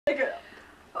Take it.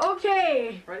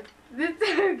 Okay. Ready? This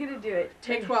time I'm gonna do it.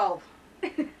 Take 12.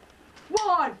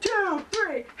 1, 2,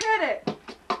 3, hit it!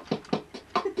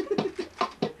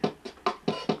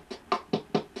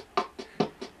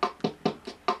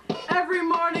 Every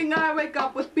morning I wake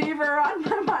up with beaver on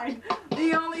my mind.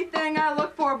 The only thing I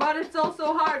look for, but it's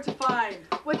also hard to find.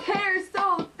 With hair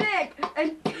so thick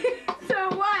and so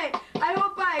white, I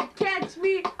hope I catch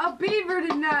me a beaver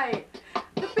tonight.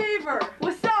 The beaver!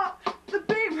 What's up? The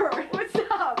beaver! What's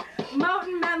up?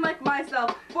 Mountain men like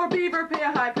myself, for beaver pay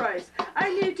a high price.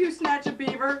 I need to snatch a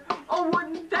beaver. Oh,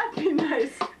 wouldn't that be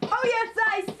nice? Oh yes,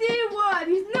 I see one.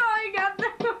 He's gnawing up the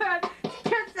one.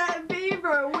 Catch that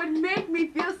beaver would make me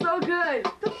feel so good.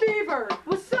 The beaver!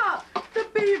 What's up? The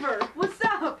beaver! What's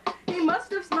up? He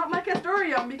must have smelt my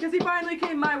castoreum because he finally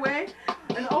came my way.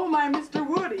 And oh my Mr.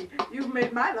 Woody, you've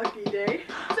made my lucky day.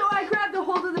 So I grabbed a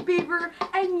hold of the beaver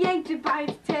and yanked it by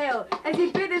its tail. As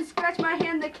he bit and scratched my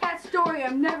hand, the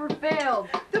castoreum never failed.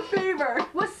 The beaver!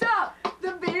 What's up?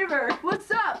 The beaver! What's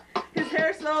up? His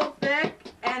hair so thick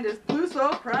and his blue so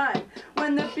prime.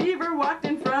 When the beaver walked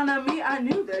in front of me, I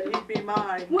knew that he'd be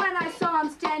mine. When I saw him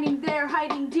standing there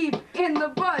hiding deep in the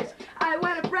bush, I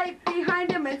went up right behind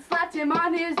him and slapped him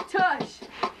on his tush.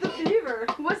 The beaver!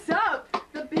 What's up?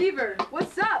 The beaver!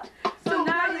 What's up? So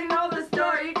now you know the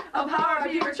story of how our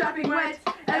beaver trapping went.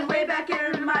 And way back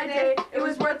in my day, it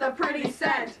was worth a pretty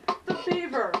cent. The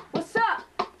beaver! What's up?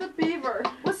 The beaver!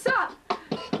 What's up?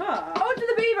 Huh. Ode to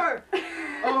the beaver!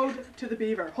 Ode to the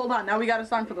beaver. Hold on, now we got a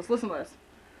song for this. Listen to this.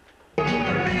 The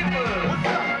beaver, what's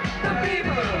up? The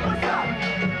beaver, what's up?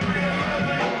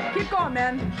 Keep going,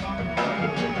 man.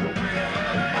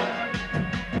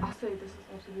 I'll say this is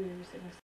absolutely ridiculous.